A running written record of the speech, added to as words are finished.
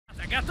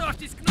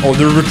Oh,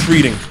 they're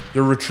retreating.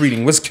 They're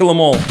retreating. Let's kill them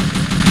all.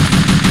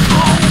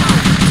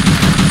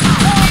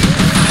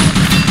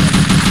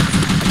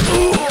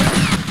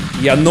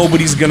 Yeah,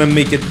 nobody's gonna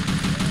make it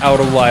out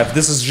alive.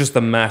 This is just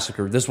a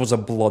massacre. This was a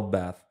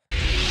bloodbath.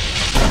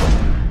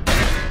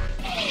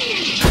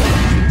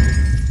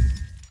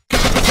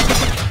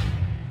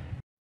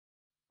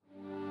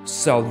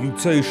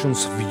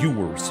 Salutations,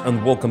 viewers,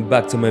 and welcome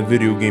back to my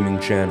video gaming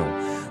channel.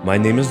 My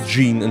name is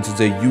Gene, and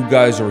today you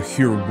guys are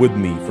here with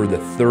me for the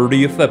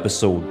 30th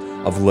episode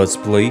of Let's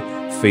Play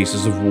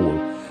Faces of War.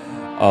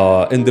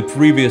 In the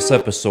previous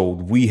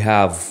episode, we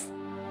have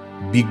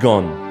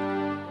begun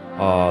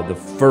the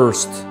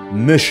first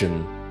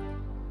mission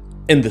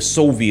in the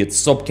Soviet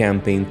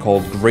sub-campaign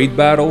called Great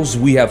Battles.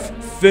 We have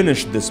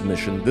finished this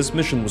mission. This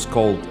mission was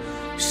called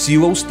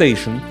Silo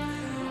Station.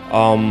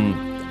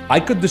 I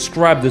could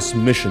describe this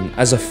mission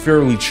as a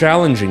fairly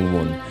challenging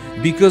one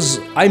because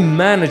I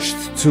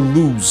managed to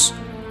lose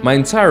my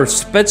entire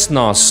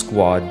Spetsnaz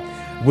squad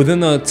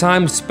within a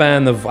time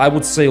span of, I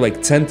would say,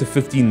 like 10 to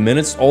 15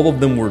 minutes. All of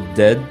them were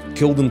dead,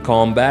 killed in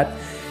combat,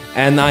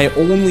 and I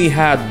only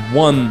had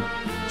one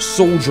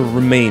soldier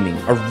remaining,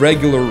 a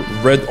regular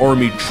Red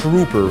Army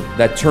trooper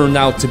that turned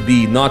out to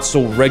be not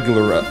so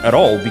regular at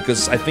all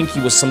because I think he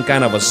was some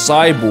kind of a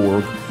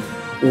cyborg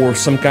or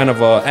some kind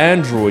of a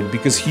android,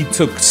 because he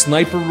took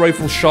sniper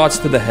rifle shots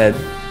to the head,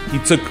 he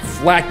took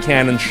flak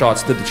cannon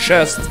shots to the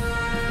chest,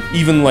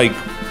 even like,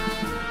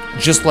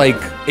 just like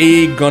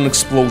AA gun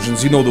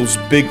explosions, you know, those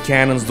big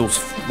cannons, those,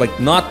 like,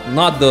 not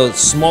the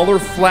smaller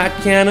flak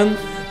cannon,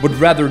 but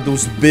rather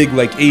those big,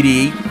 like,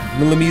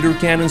 88mm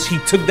cannons. He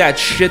took that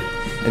shit,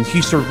 and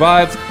he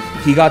survived.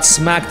 He got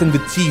smacked in the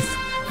teeth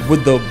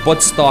with the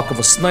buttstock of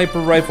a sniper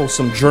rifle.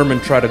 Some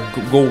German tried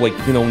to go, like,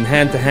 you know, in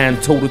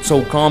hand-to-hand,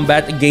 toe-to-toe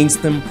combat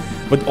against him,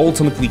 but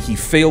ultimately he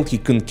failed. He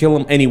couldn't kill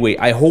him. Anyway,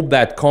 I hope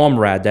that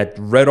comrade, that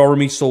Red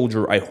Army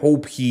soldier, I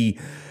hope he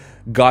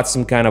got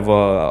some kind of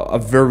a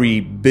very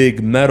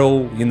big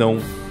medal, you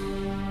know.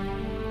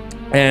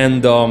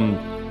 And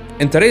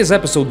in today's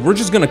episode, we're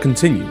just gonna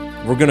continue.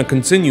 We're gonna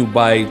continue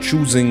by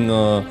choosing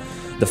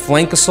the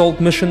flank assault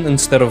mission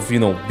instead of, you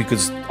know,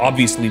 because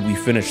obviously we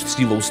finished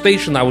Silo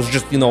Station. I was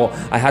just, you know,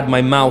 I had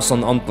my mouse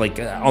on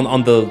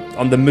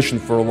the mission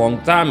for a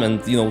long time,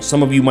 and, you know,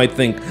 some of you might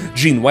think,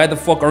 Gene, why the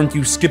fuck aren't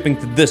you skipping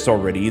to this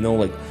already? You know,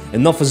 like,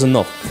 enough is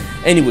enough.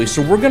 Anyway,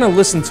 so we're gonna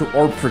listen to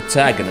our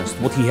protagonist,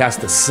 what he has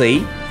to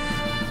say.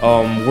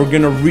 We're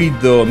gonna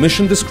read the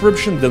mission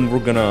description, then we're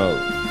gonna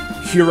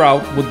hear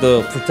out what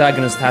the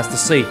protagonist has to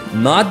say.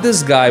 Not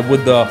this guy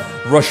with the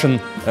Russian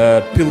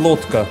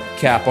pilotka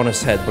cap on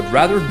his head, but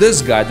rather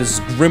this guy, this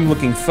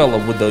grim-looking fella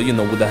with the, you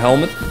know, with the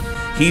helmet.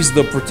 He's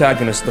the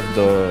protagonist of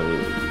the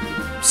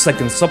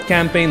second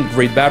sub-campaign,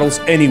 Great Battles.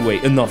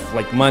 Anyway, enough.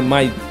 Like,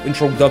 my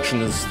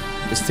introduction is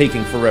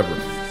taking forever.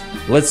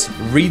 Let's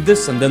read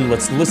this, and then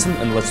let's listen,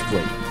 and let's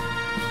play.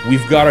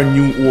 We've got a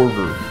new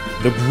order.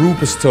 The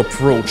group is to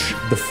approach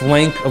the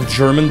flank of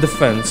German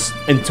defense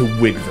and to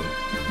wig them.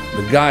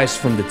 The guys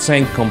from the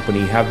tank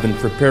company have been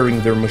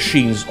preparing their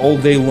machines all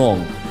day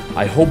long.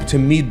 I hope to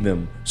meet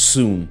them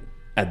soon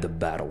at the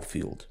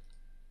battlefield.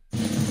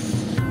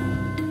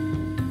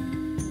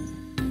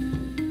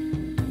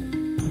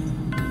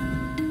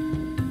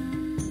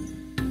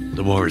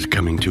 The war is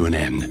coming to an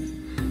end,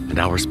 and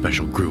our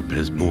special group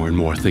has more and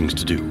more things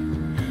to do.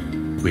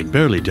 We had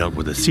barely dealt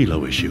with the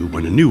silo issue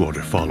when a new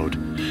order followed.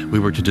 We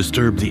were to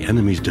disturb the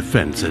enemy's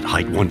defense at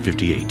height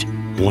 158.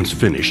 Once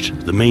finished,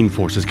 the main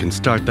forces can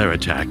start their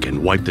attack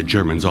and wipe the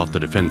Germans off the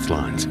defense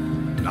lines.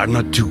 I'm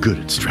not too good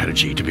at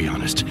strategy, to be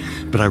honest,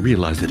 but I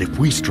realize that if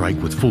we strike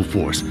with full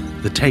force,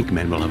 the tank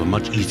men will have a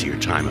much easier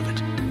time of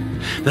it.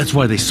 That's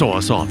why they saw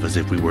us off as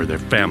if we were their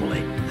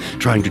family,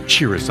 trying to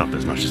cheer us up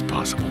as much as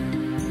possible.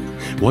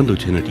 One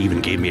lieutenant even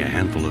gave me a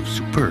handful of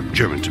superb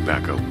German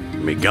tobacco.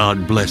 May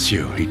God bless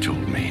you, he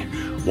told me.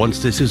 Once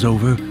this is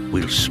over,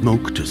 we'll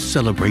smoke to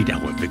celebrate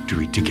our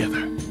victory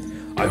together.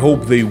 I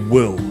hope they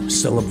will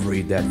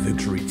celebrate that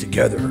victory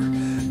together,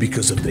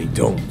 because if they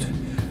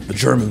don't, the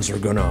Germans are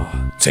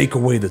gonna take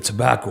away the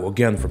tobacco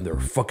again from their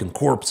fucking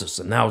corpses,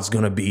 and now it's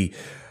gonna be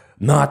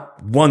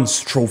not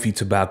once trophy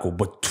tobacco,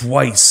 but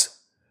twice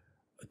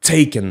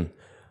taken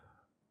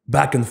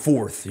back and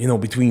forth, you know,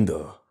 between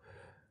the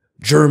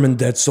German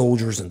dead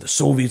soldiers and the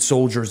Soviet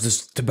soldiers.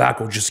 This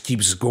tobacco just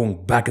keeps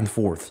going back and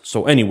forth.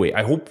 So anyway,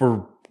 I hope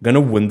we're gonna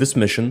win this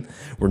mission.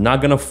 We're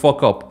not gonna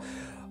fuck up.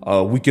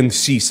 We can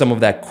see some of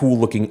that cool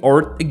looking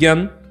art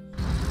again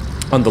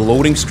on the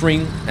loading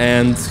screen,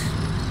 and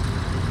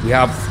we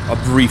have a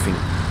briefing.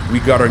 We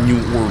got our new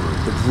order.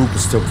 The group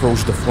is to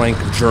approach the flank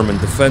of German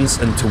defense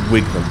and to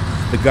wig them.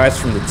 The guys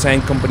from the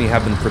tank company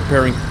have been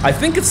preparing. I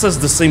think it says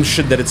the same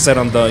shit that it said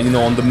on the, you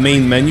know, on the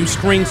main menu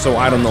screen, so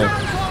I don't know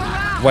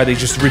why they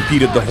just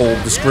repeated the whole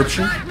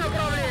description.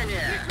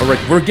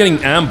 Alright, we're getting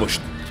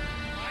ambushed.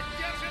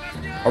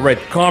 Alright,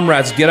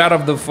 comrades, get out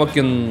of the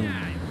fucking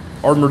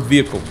armored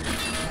vehicle.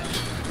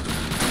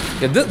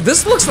 Yeah,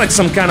 this looks like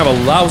some kind of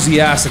a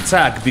lousy-ass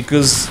attack,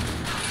 because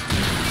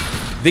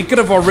They could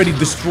have already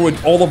destroyed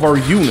all of our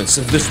units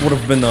if this would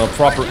have been a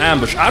proper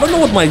ambush. I don't know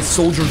what my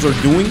soldiers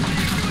are doing.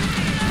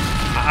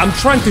 I'm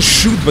trying to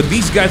shoot, but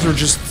these guys are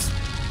just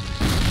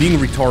being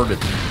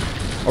retarded.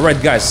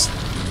 Alright, guys.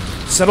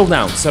 Settle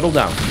down, settle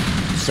down.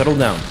 Settle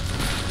down.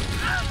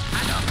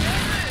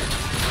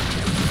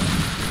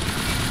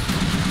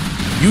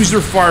 Use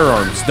your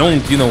firearms.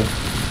 Don't, you know...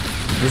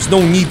 There's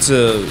no need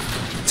to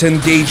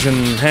engage in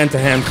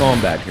hand-to-hand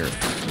combat here.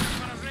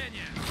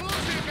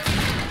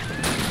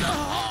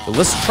 But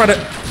let's try to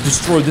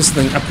destroy this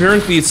thing.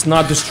 Apparently, it's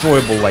not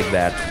destroyable like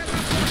that.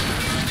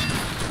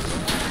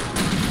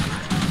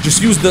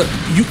 Just use the...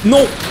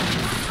 No!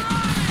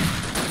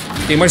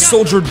 Okay, my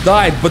soldier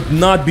died, but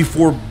not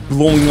before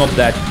blowing up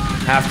that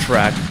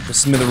half-track, the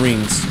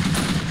smithereens.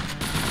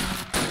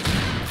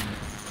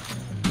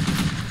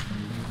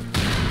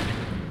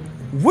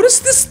 What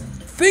is this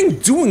thing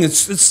doing?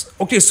 It's...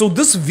 Okay, so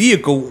this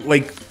vehicle,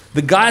 like,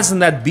 the guys in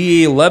that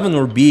BA-11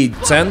 or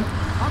BA-10,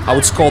 how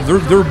it's called,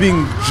 they're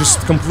being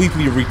just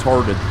completely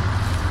retarded.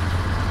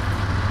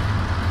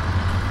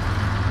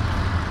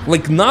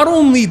 Like, not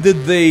only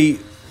did they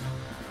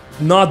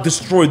not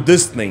destroy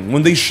this thing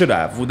when they should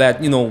have, with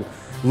that, you know,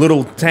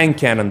 little tank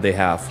cannon they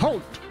have.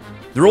 Halt!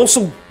 They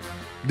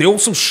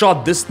also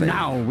shot this thing.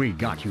 Now we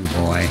got you,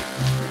 boy.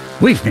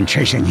 We've been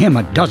chasing him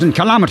a dozen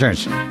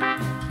kilometers.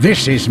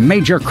 This is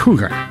Major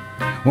Kruger,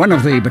 one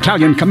of the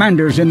battalion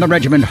commanders in the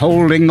regiment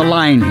holding the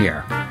line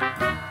here.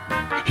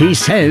 He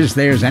says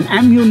there's an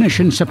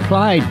ammunition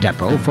supply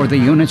depot for the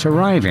units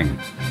arriving.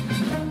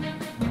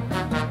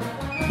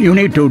 You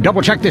need to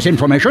double-check this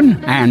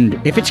information,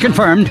 and if it's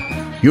confirmed,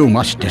 you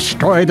must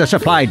destroy the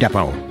supply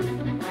depot.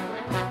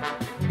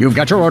 You've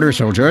got your orders,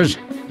 soldiers.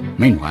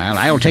 Meanwhile,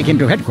 I'll take him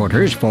to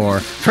headquarters for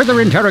further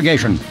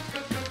interrogation.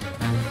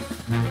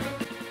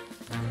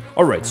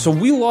 Alright, so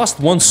we lost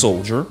one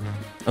soldier,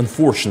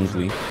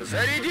 unfortunately.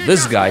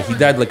 This guy, he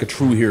died like a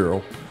true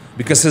hero.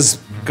 Because his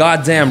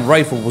goddamn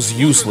rifle was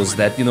useless,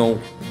 that, you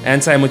know,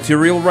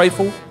 anti-material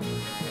rifle.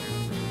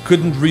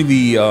 Couldn't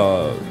really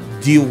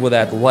deal with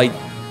that light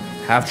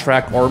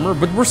half-track armor,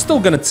 but we're still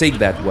gonna take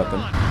that weapon.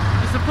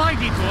 The supply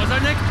detour is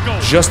our next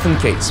goal. Just in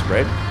case,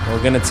 right?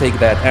 We're gonna take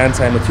that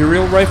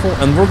anti-material rifle,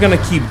 and we're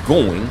gonna keep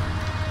going.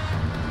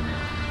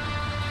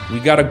 We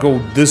gotta go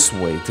this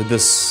way, to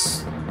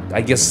this,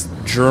 I guess,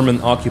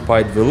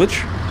 German-occupied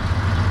village.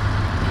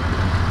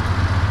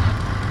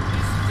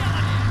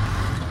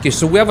 Okay,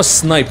 so we have a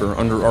sniper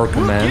under our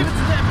command.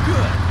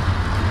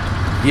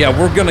 Yeah,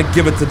 we're gonna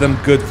give it to them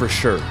good for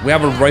sure. We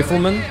have a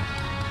rifleman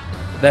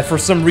that for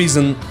some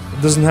reason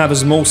doesn't have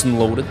his Mosin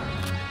loaded.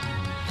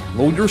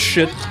 Load your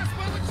shit.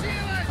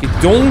 Okay,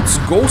 don't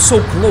go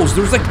so close.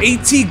 There's like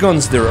AT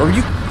guns there. Are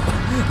you...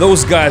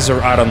 Those guys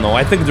are, I don't know.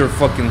 I think they're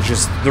fucking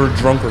just... They're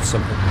drunk or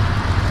something.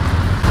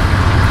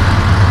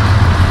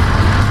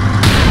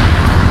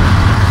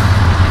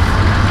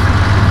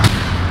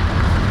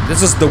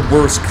 This is the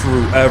worst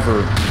crew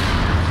ever.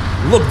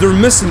 Look, they're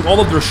missing all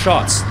of their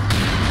shots.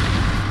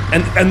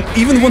 And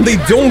even when they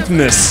don't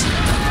miss,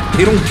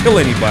 they don't kill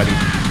anybody.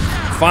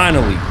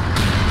 Finally.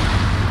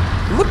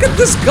 Look at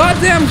this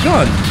goddamn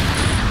gun.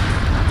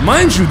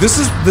 Mind you, this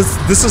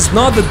is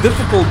not the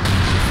difficult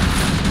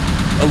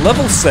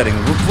level setting.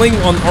 We're playing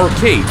on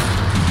arcade.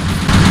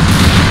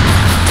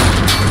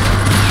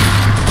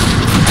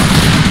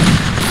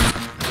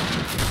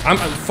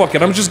 Fuck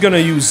it, I'm just gonna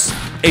use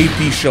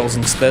AP shells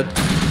instead.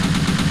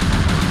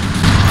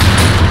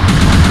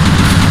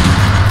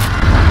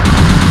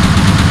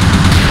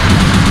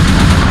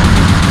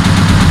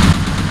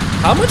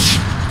 How much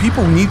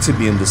people need to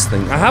be in this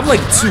thing? I have like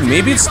 2.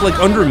 Maybe it's like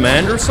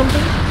undermanned or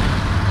something?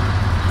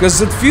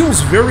 Because it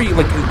feels very,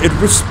 like, it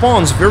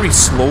responds very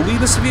slowly,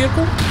 this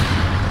vehicle.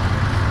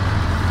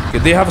 Okay,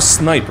 they have a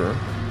sniper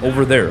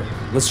over there.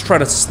 Let's try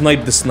to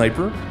snipe the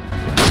sniper.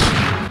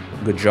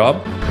 Good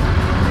job.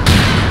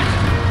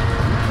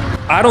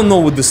 I don't know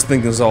what this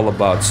thing is all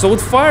about. So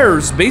it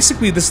fires,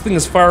 basically this thing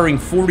is firing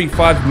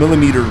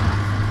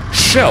 45mm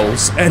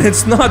shells, and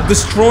it's not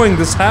destroying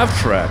this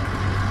half-track.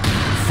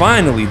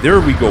 Finally, there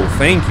we go,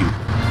 thank you.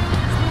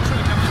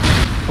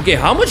 Okay,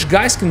 how much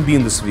guys can be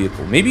in this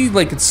vehicle? Maybe,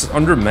 like, it's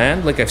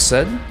undermanned, like I've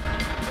said?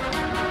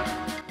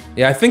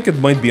 Yeah, I think it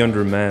might be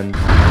undermanned.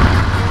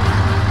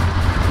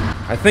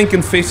 I think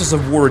in Faces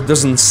of War it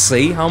doesn't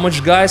say how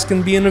much guys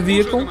can be in a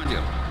vehicle.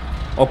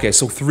 Okay,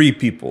 so 3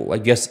 people. I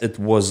guess it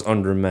was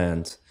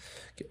undermanned.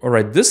 Okay,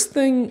 alright, this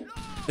thing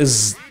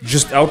is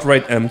just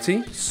outright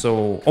empty,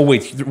 so... Oh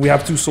wait, we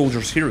have 2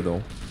 soldiers here,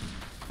 though.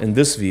 In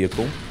this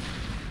vehicle.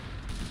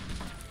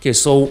 Okay,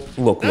 so,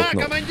 look, no.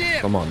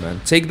 Come on,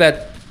 man. Take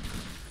that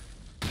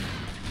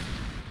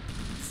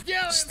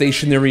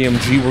stationary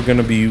MG, we're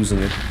gonna be using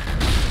it.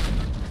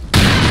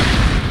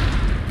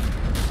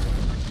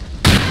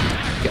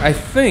 Okay, I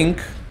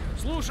think...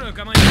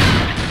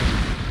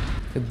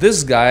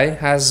 This guy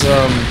has,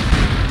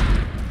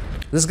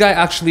 this guy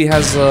actually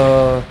has,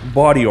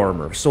 body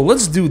armor. So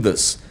let's do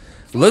this.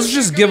 Let's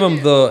just give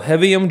him the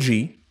heavy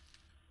MG.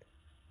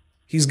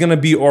 He's gonna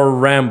be our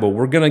Rambo.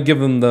 We're gonna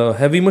give him the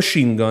heavy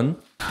machine gun.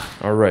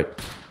 Alright.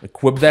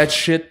 Equip that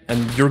shit,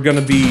 and you're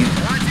gonna be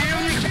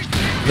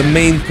the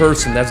main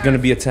person that's gonna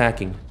be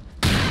attacking.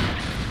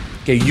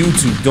 Okay, you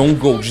two, don't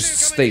go. Just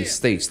stay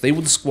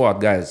with the squad,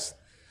 guys.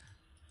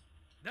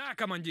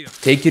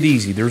 Take it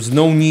easy. There's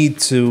no need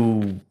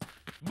to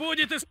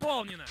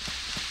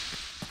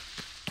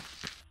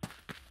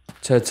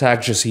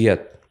attack just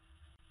yet.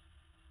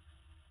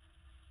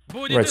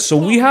 Right, so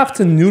we have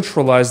to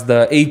neutralize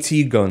the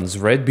AT guns,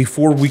 right,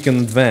 before we can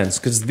advance,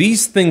 because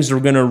these things are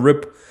gonna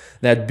rip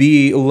that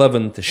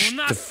B-11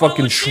 to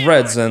fucking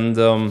shreds, and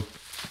okay,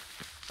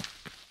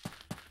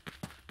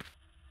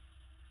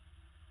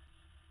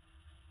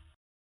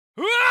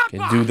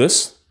 do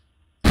this.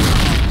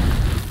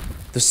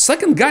 The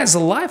second guy's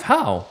alive?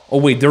 How? Oh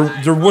wait,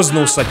 there was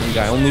no second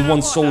guy. Only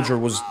one soldier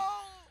was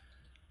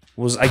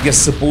I guess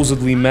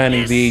supposedly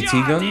manning the AT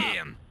gun.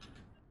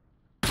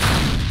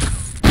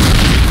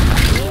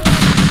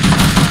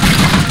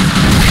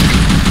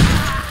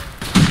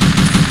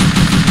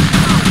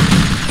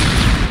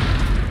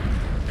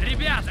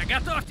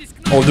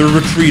 Oh, they're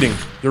retreating.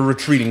 They're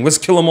retreating. Let's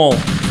kill them all.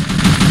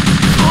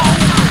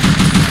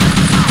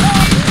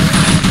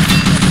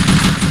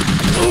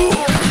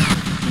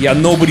 Yeah,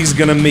 nobody's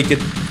gonna make it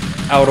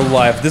out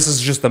alive. This is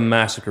just a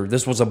massacre.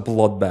 This was a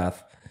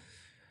bloodbath.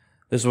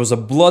 This was a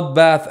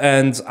bloodbath,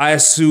 and I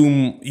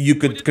assume you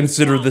could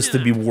consider this to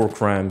be war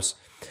crimes.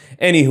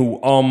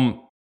 Anywho,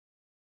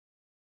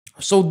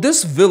 so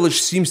this village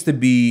seems to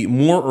be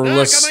more or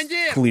less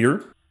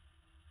clear.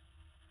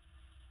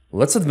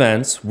 Let's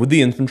advance with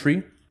the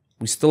infantry.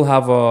 We still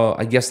have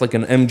I guess like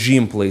an MG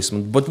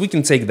emplacement, but we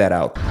can take that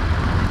out.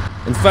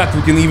 In fact,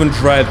 we can even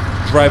drive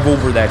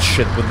over that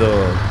shit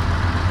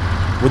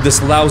with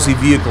this lousy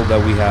vehicle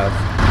that we have.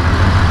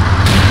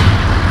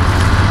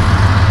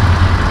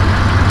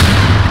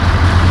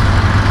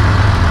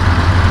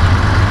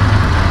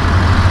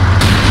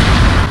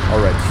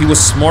 Alright, he was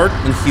smart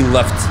and he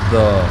left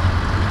the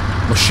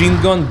machine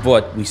gun,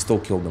 but we still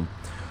killed him.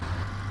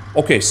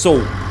 Okay, so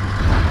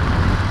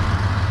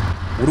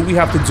what do we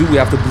have to do? We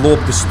have to blow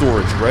up the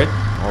storage, right?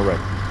 Alright.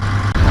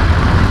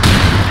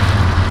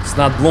 It's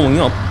not blowing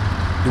up.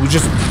 Do we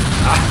just...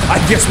 I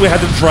guess we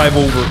had to drive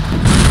over.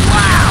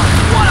 Wow,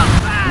 what a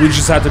bang! We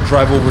just had to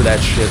drive over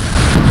that shit.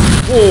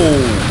 Whoa!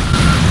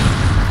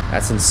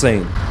 That's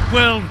insane.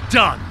 Well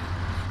done.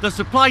 The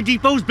supply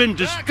depot's been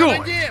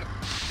destroyed.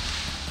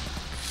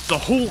 The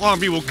whole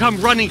army will come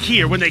running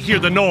here when they hear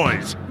the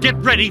noise. Get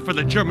ready for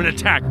the German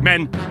attack,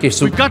 men. Okay,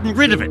 so... We've gotten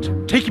rid of it.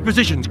 Take your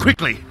positions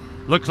quickly.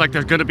 Looks like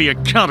there's gonna be a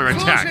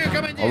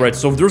counterattack. Alright,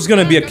 so if there's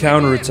gonna be a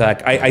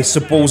counterattack, I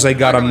suppose I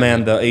gotta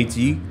man the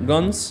AT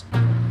guns.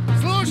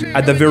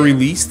 At the very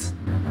least.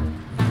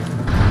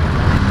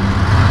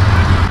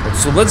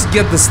 So let's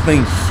get this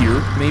thing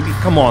here, maybe.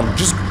 Come on,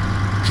 just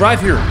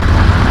drive here.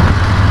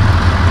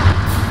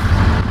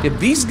 If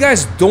these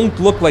guys don't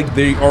look like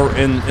they are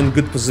in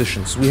good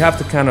positions, we have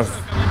to kind of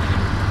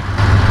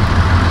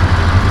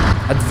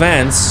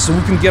advance so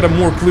we can get a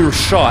more clear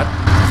shot.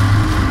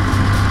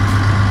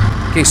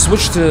 Okay,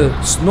 switch to...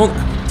 no,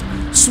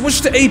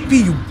 switch to AP,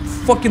 you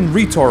fucking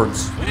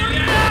retards.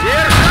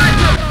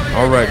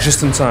 Alright,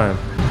 just in time.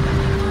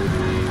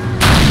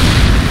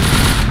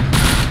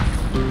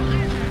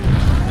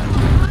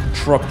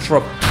 Truck.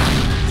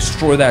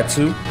 Destroy that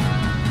too.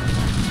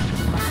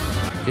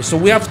 Okay, so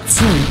we have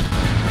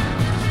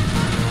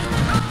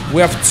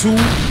two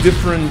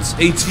different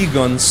AT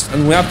guns,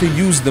 and we have to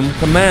use them,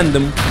 command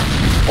them,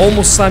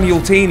 almost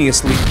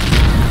simultaneously.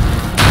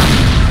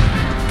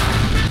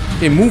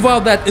 Okay, move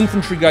out that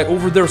infantry guy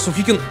over there so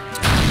he can...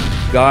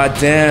 God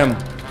damn.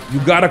 You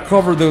gotta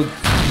cover the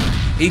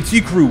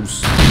AT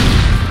crews.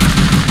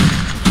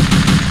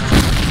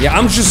 Yeah,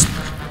 I'm just...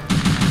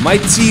 My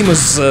team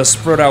is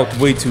spread out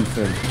way too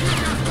thin.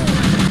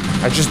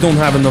 I just don't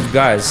have enough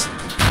guys.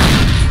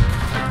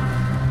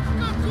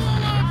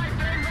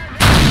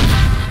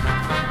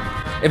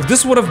 If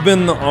this would have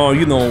been,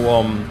 you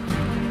know,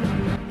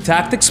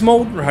 tactics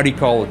mode, or how do you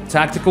call it?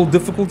 Tactical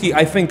difficulty,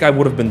 I think I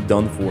would have been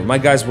done for. My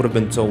guys would have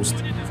been toast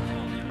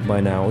by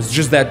now. It's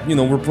just that, you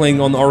know, we're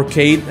playing on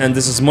arcade, and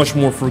this is much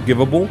more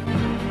forgivable.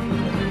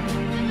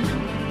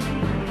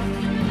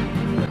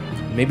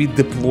 Maybe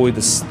deploy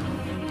this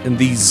in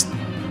these,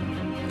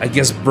 I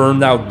guess,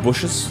 burned out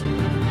bushes.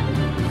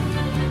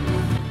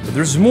 But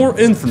there's more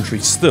infantry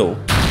still.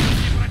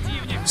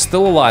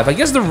 Still alive. I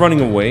guess they're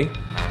running away.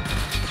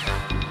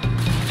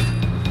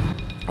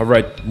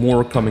 Alright,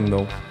 more coming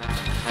though.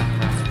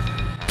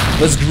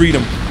 Let's greet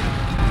them.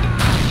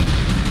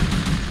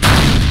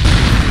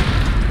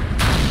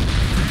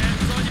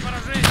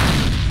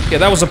 Yeah,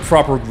 that was a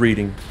proper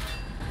greeting.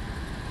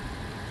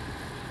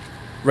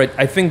 Right,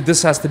 I think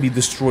this has to be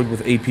destroyed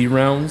with AP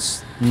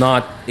rounds,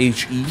 not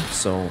HE,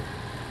 so...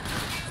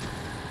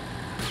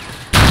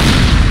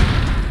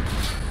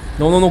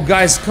 No,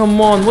 guys, come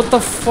on, what the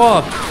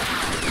fuck?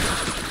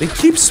 They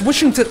keep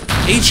switching to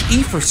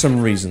HE for some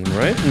reason,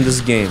 right? In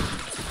this game.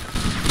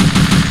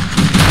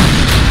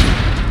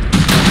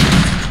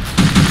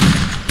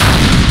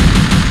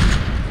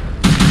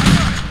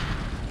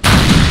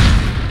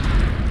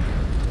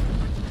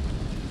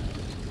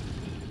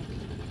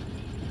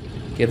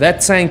 Yeah,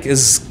 that tank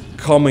is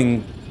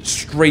coming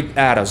straight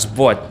at us,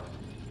 but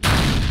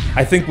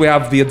I think we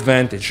have the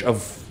advantage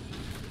of,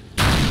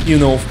 you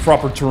know,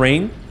 proper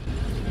terrain.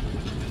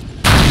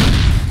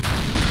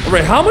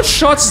 Alright, how much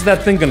shots is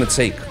that thing gonna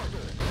take?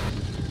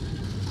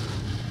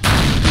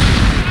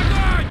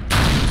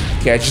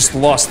 Okay, I just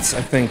lost,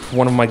 I think,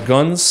 one of my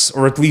guns,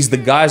 or at least the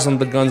guys on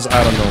the guns,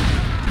 I don't know.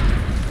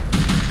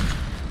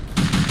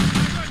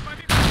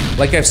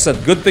 Like I've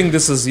said, good thing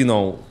this is, you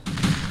know...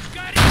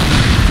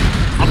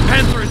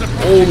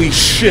 Holy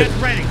shit!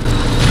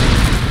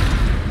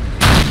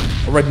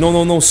 Alright,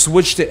 no,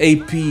 switch to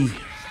AP.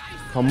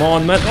 Come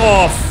on, man.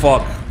 Oh,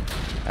 fuck.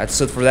 That's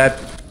it for that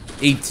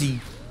AT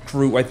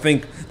crew, I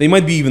think. They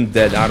might be even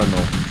dead, I don't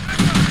know.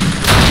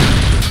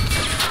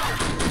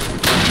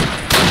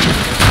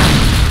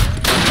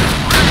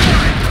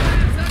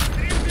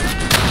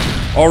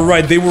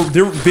 Alright, they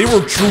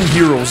were true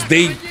heroes.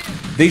 They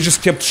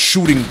just kept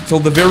shooting till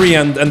the very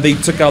end and they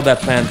took out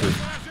that Panther.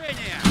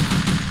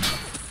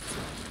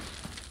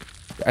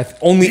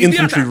 Only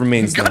infantry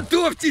remains now.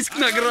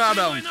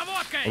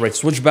 Alright,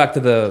 switch back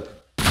to the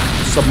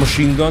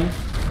submachine gun.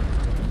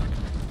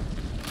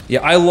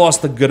 Yeah, I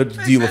lost a good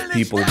deal of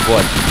people,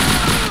 but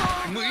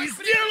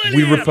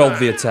we repelled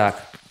the attack.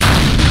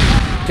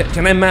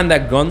 Can I man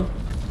that gun?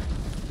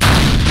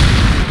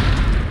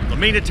 The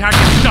main attack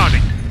is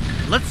starting.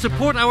 Let's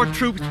support our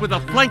troops with a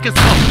flank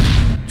assault.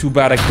 Too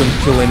bad I couldn't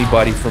kill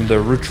anybody from the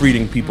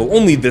retreating people.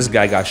 Only this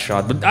guy got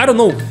shot, but I don't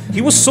know.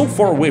 He was so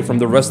far away from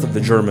the rest of the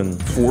German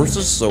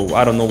forces, so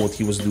I don't know what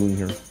he was doing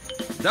here.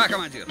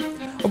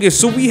 Okay,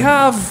 so we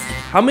have...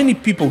 How many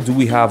people do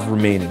we have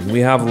remaining? We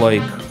have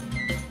like...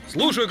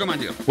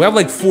 We have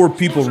like 4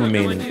 people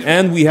remaining,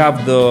 and we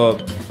have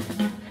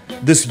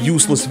this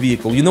useless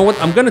vehicle. You know what?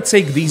 I'm gonna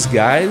take these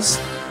guys,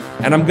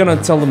 and I'm gonna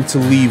tell them to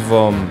leave,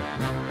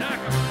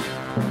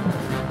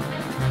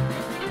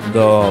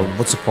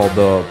 what's it called?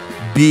 The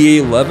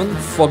BA-11?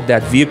 Fuck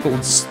that vehicle,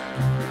 it's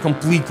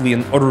completely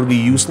and utterly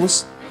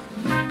useless.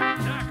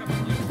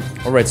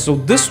 Alright, so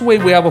this way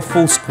we have a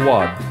full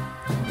squad.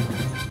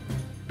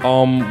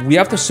 We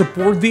have to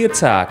support the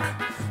attack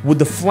with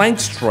the flank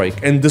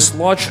strike and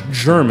dislodge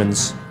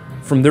Germans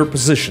from their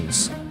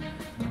positions.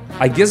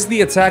 I guess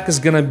the attack is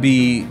gonna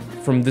be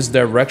from this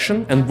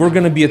direction, and we're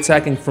gonna be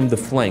attacking from the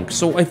flank.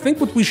 So I think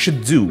what we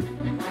should do,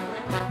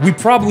 we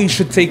probably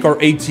should take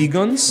our AT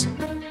guns.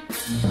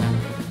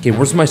 Okay,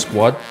 where's my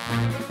squad?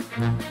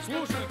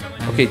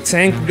 Okay,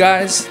 tank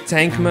guys,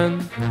 tank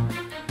men.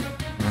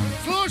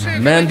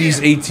 Man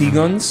these AT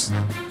guns.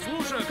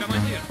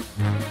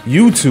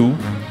 You two,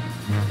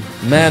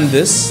 man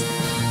this.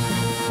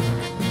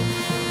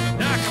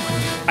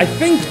 I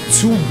think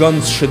 2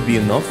 guns should be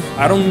enough.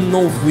 I don't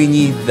know if we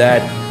need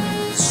that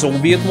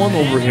Soviet one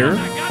over here.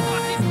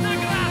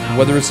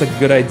 Whether it's a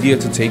good idea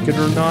to take it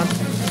or not.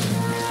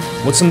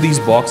 What's in these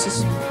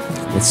boxes?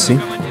 Let's see.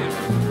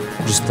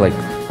 Just like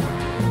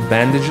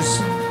bandages.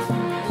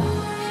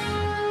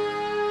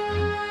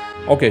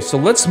 Okay, so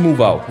let's move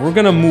out. We're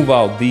gonna move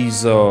out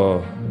these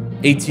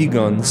AT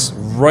guns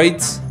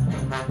right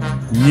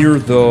near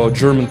the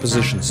German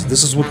positions.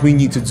 This is what we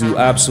need to do,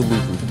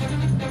 absolutely.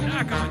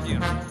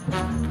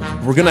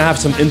 We're gonna have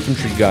some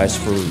infantry guys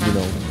for, you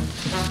know...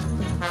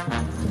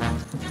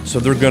 So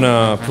they're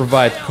gonna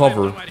provide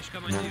cover.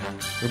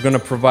 They're gonna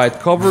provide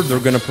cover, they're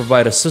gonna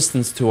provide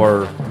assistance to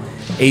our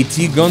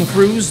AT gun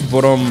crews,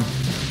 but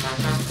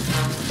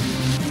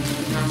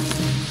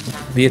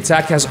the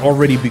attack has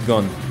already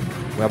begun.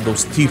 We have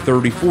those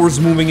T-34s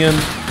moving in.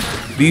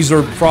 These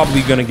are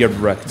probably gonna get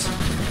wrecked.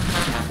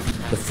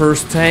 The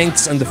first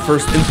tanks and the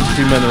first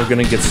infantrymen are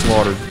gonna get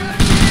slaughtered.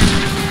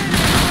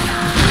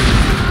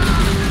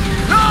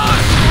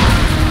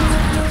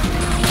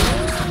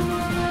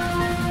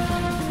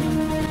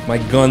 My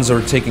guns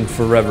are taking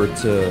forever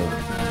to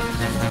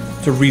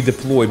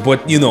redeploy,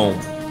 but you know,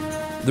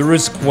 there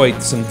is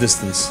quite some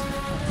distance.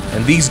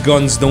 And these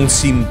guns don't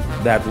seem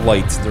that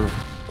light, they're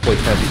quite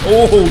heavy.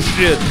 Oh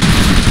shit!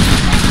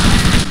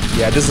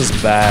 Yeah, this is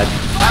bad.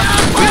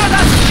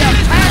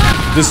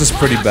 This is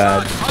pretty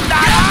bad.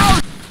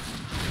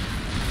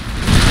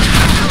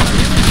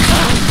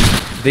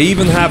 They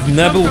even have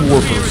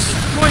Nebelwerfers.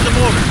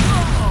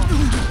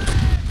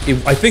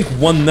 I think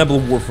one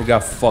Nebelwerfer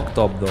got fucked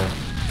up though.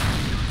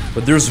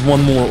 But there's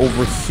one more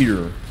over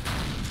here.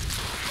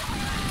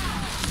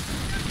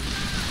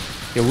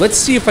 Okay, let's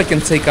see if I can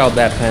take out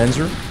that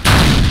Panzer.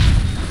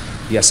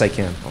 Yes, I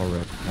can.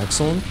 Alright,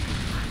 excellent.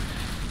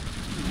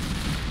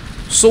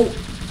 So,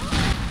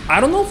 I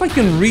don't know if I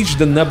can reach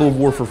the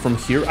Nebelwerfer from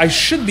here. I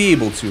should be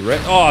able to,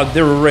 right? Oh,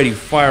 they're already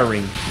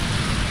firing.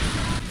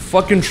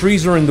 Fucking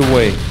trees are in the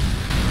way.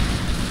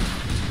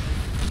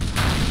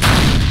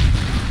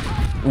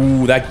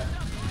 Ooh,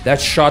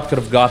 that shot could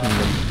have gotten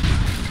them.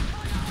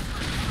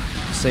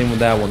 Same with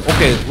that one.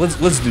 Okay,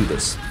 let's do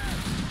this.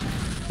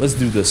 Let's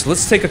do this.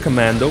 Let's take a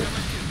commando.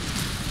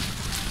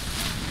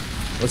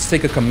 Let's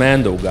take a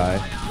commando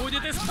guy.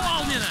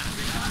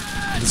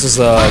 This is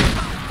a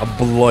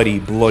bloody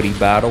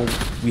battle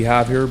we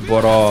have here,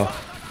 but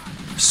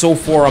So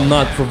far, I'm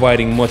not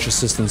providing much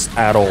assistance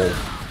at all.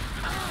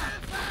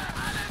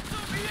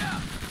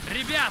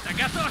 Ребята,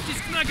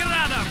 готовьтесь к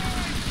наградам!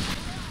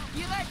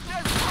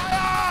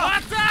 В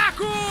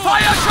атаку!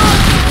 Fire shot!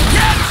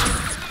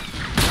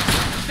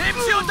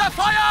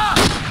 Fire!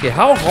 Okay,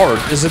 how hard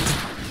is it?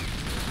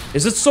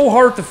 Is it so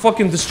hard to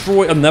fucking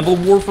destroy a Nebel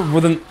Warfare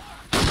with an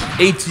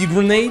AT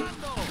grenade?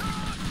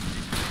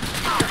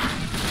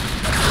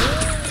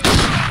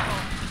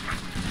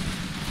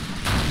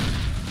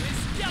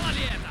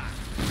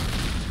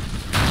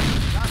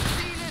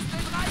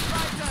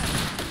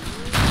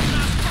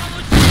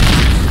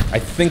 I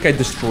think I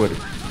destroyed it.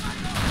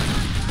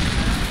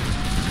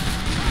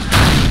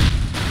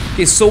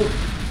 Okay, so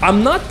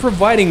I'm not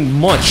providing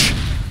much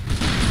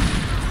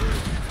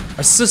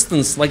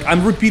assistance, like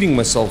I'm repeating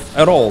myself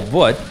at all,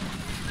 but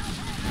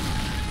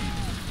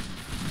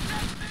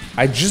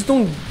I just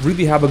don't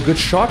really have a good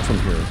shot from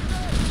here.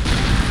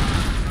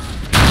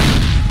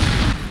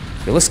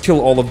 Okay, let's kill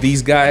all of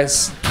these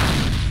guys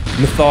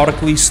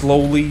methodically,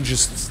 slowly,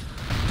 just...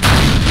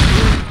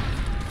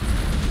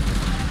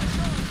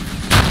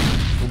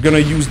 We're gonna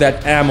use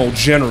that ammo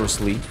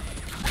generously.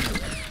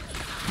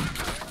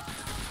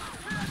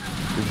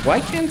 Why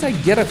can't I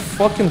get a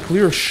fucking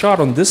clear shot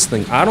on this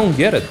thing? I don't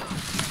get it.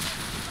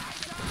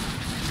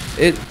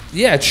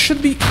 Yeah, it should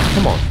be...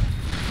 Come on.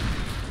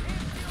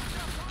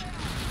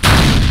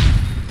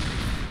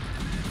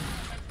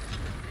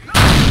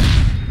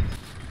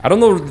 I don't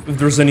know if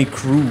there's any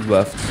crew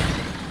left.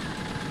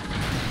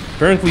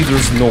 Apparently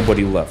there's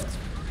nobody left.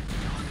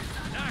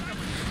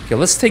 Okay,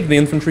 let's take the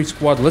infantry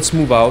squad. Let's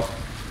move out.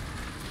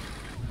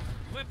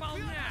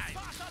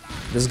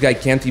 This guy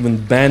can't even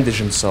bandage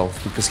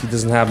himself because he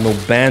doesn't have no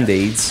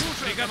band-aids.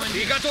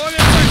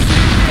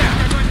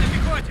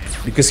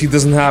 Because he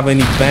doesn't have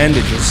any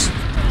bandages.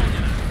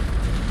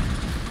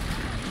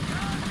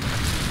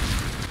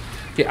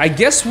 Okay, I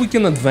guess we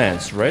can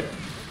advance, right?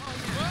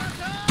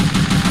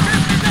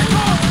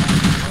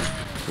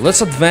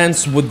 Let's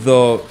advance with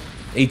the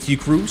AT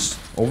crews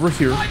over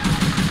here.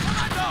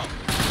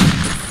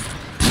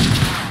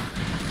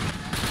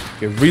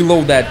 Okay,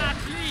 reload that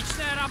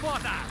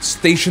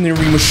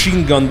stationary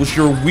machine gun which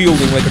you're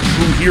wielding like a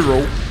true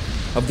hero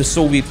of the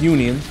Soviet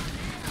Union.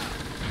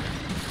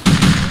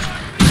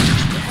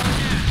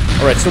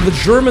 Alright, so the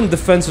German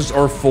defenses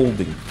are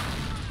folding.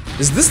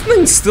 Is this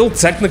thing still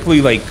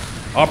technically, like,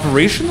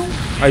 operational?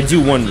 I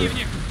do wonder.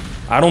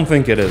 I don't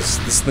think it is.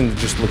 This thing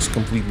just looks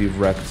completely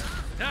wrecked.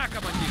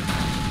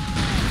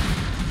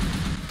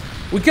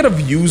 We could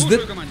have used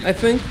it, I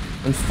think,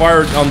 and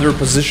fired on their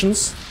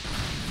positions.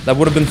 That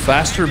would have been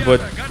faster, but...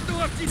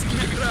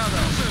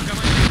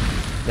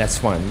 That's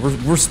fine.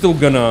 We're still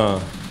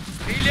gonna...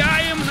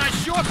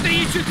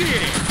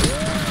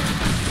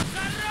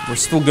 We're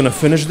still gonna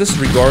finish this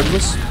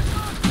regardless.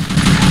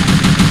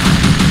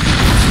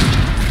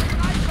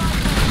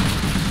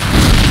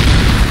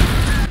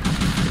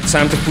 It's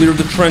time to clear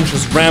the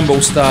trenches, Rambo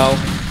style.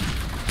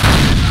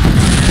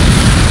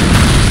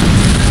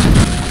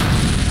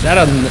 Is that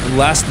a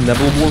last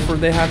Nebel Warfare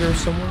they have here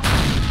somewhere?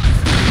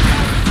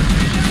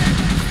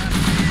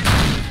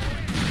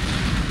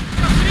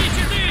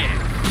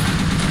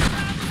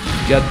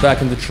 Get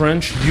back in the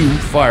trench. You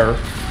fire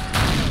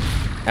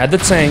at the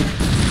tank.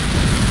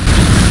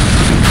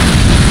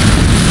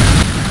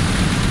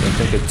 I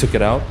think I took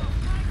it out.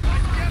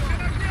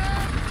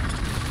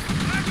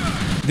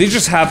 They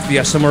just have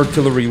some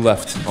artillery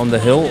left on the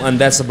hill, and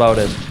that's about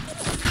it.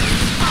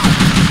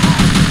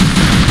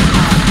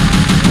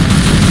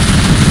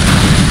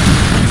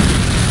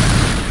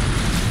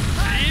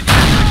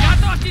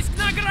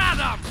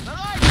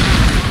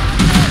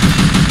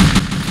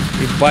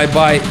 Okay,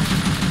 bye-bye,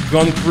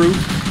 gun crew.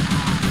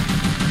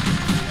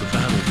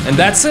 And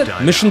that's it.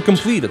 Mission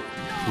completed.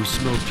 We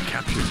smoked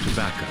captured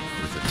tobacco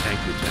with a tank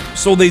lieutenant.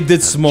 So they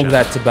did smoke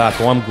that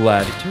tobacco. I'm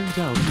glad. It turns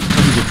out he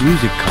studied at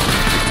music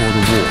college before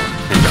the war,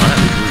 and I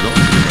was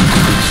also a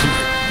good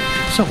singer.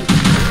 So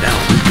now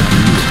we've got a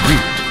new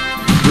agreement.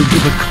 We'll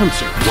give a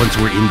concert once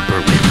we're in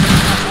Berlin.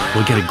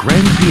 We'll get a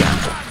grand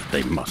piano.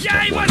 They must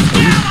have one of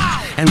those.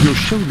 And we'll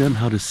show them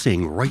how to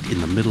sing right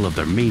in the middle of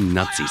their main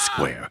Nazi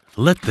square.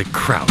 Let the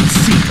crowd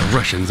see the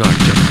Russians aren't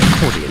just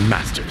accordion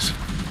masters.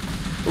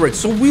 Alright,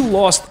 so we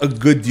lost a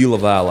good deal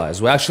of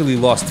allies. We actually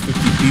lost 50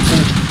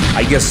 people.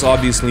 I guess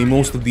obviously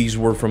most of these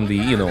were from the,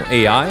 you know,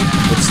 AI,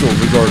 but still,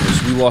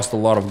 regardless, we lost a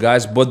lot of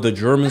guys, but the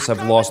Germans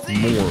have lost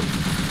more.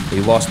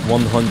 They lost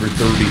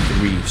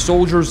 133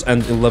 soldiers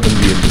and 11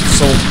 vehicles.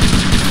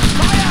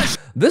 So,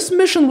 this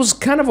mission was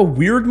kind of a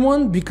weird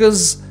one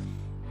because,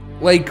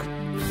 like,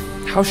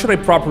 how should I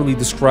properly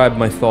describe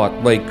my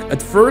thought? Like,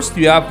 at first,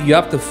 you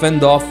have to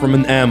fend off from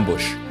an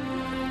ambush,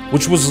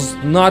 which was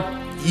not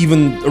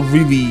even a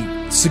really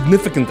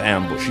significant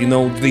ambush, you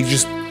know? They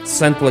just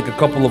sent like a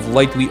couple of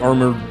lightly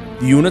armored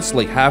units,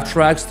 like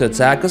half-tracks, to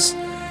attack us.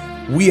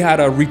 We had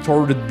a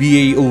retarded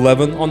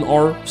BA-11 on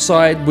our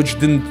side, which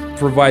didn't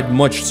provide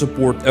much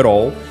support at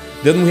all.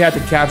 Then we had to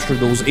capture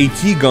those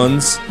AT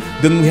guns.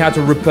 Then we had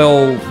to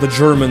repel the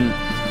German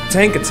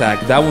tank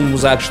attack. That one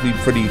was actually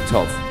pretty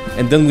tough.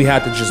 and then we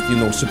had to just, you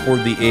know,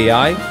 support the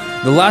AI.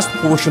 The last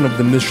portion of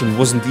the mission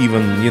wasn't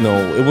even, you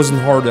know, it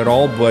wasn't hard at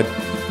all, but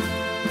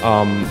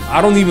I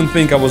don't even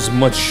think I was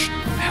much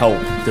help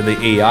to the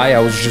AI. I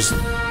was just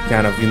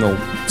kind of, you know,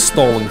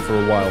 stalling for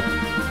a while.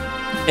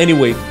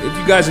 Anyway, if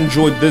you guys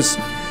enjoyed this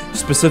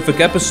specific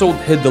episode,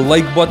 hit the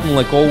like button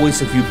like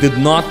always. If you did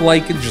not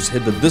like it, just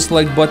hit the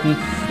dislike button.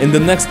 In the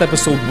next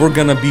episode, we're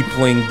gonna be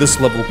playing this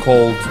level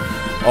called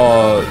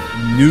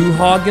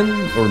Noonhagen.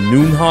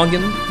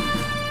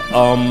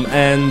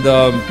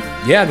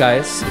 Yeah,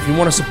 guys, if you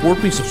want to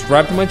support me,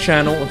 subscribe to my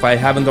channel. If I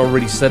haven't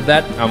already said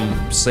that,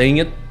 I'm saying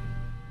it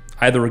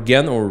either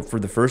again or for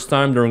the first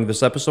time during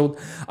this episode.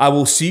 I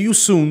will see you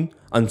soon.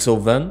 Until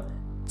then,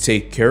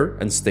 take care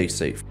and stay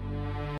safe.